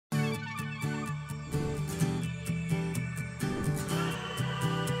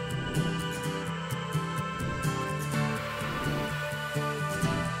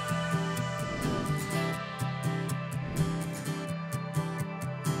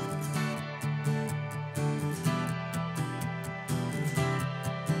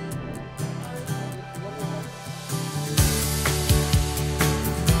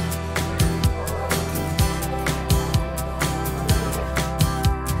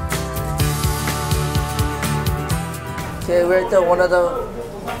Okay, we're at one of the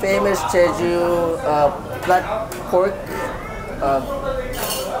famous Jeju black pork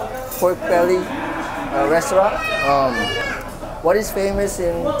pork belly restaurant. What is famous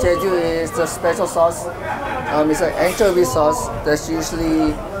in Jeju is the special sauce. It's an anchovy sauce that's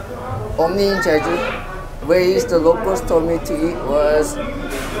usually only in Jeju. Ways the locals told me to eat was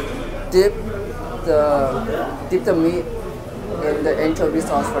dip the meat in the anchovy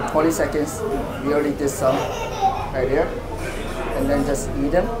sauce for 20 seconds. We already did some right here, and then just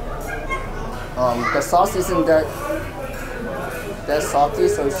eat them. The sauce isn't that salty,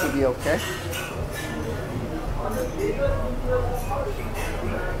 so it should be okay.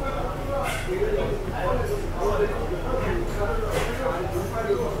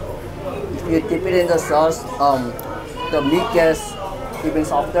 If you dip it in the sauce, the meat gets even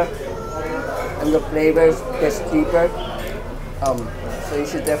softer and the flavors gets deeper. So you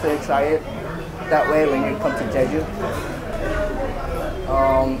should definitely try it that way when you come to Jeju.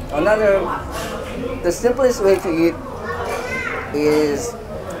 The simplest way to eat is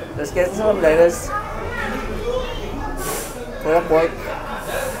just get some lettuce, pulled pork,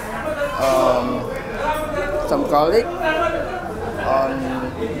 some garlic,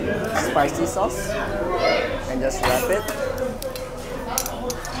 spicy sauce, and just wrap it.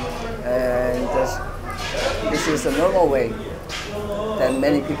 And this is the normal way that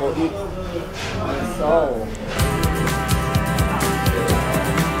many people eat. So.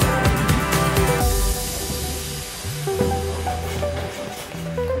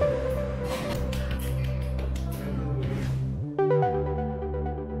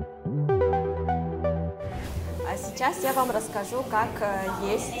 Сейчас я вам расскажу, как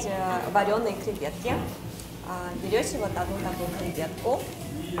есть вареные креветки. Берете вот одну такую креветку.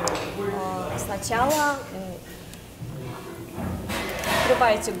 Сначала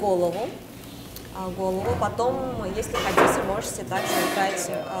открываете голову, потом, если хотите, можете также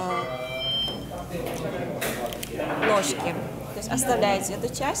убрать ножки. То есть оставляете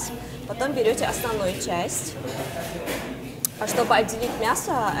эту часть, потом берете основную часть. А чтобы отделить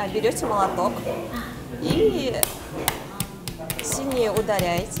мясо, берете молоток и сильнее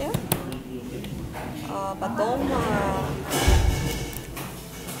ударяете, потом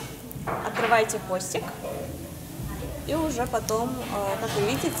отрываете хвостик, и уже потом, как вы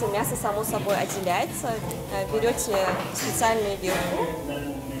видите, мясо само собой отделяется. Берете специальную вилку,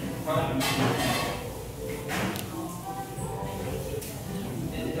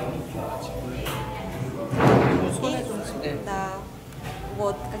 да.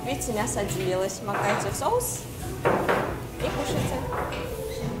 Вот, как видите, мясо отделилось. Макаете в соус и кушайте.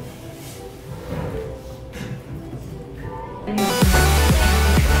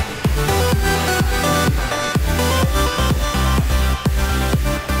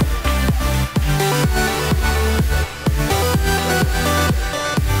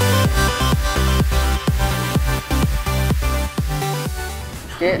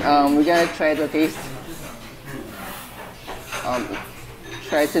 Okay, we're gonna try the taste.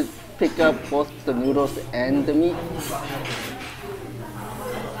 Try to pick up both the noodles and the meat.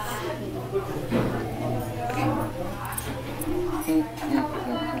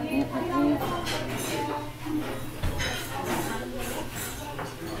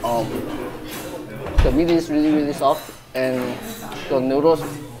 The meat is really soft, and the noodles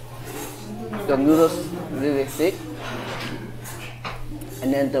really thick.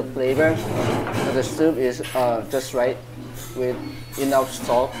 And then the flavor of the soup is just right, with enough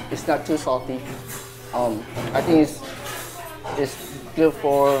salt. It's not too salty. I think it's good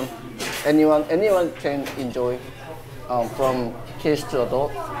for anyone. Anyone can enjoy, from kids to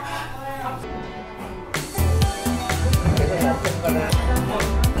adults.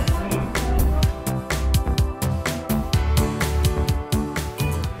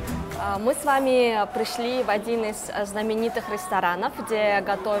 Мы с вами пришли в один из знаменитых ресторанов, где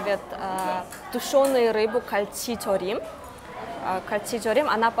готовят тушеную рыбу кальчичорим. Кальчичорим,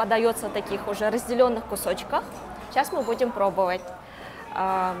 она подается в таких уже разделенных кусочках. Сейчас мы будем пробовать.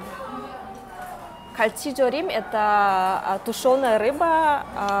 Кальчичорим – это тушеная рыба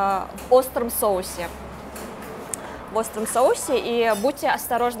в остром соусе. И будьте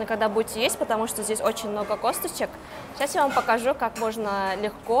осторожны, когда будете есть, потому что здесь очень много косточек. Сейчас я вам покажу, как можно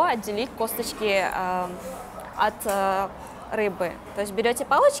легко отделить косточки от рыбы. То есть берете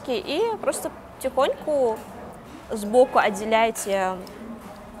палочки и просто тихоньку сбоку отделяете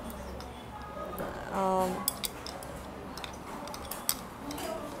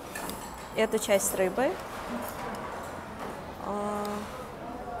эту часть рыбы.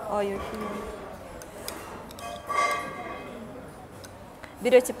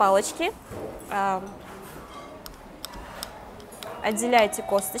 Берете палочки, отделяете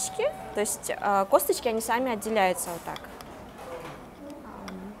косточки, то есть косточки, они сами отделяются вот так.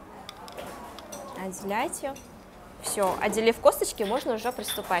 Отделяйте. Все, отделив косточки, можно уже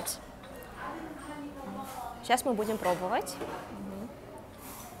приступать. Сейчас мы будем пробовать.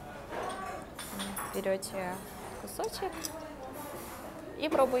 Берете кусочек и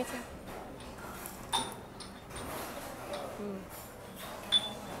пробуйте.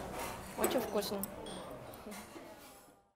 Очень вкусно.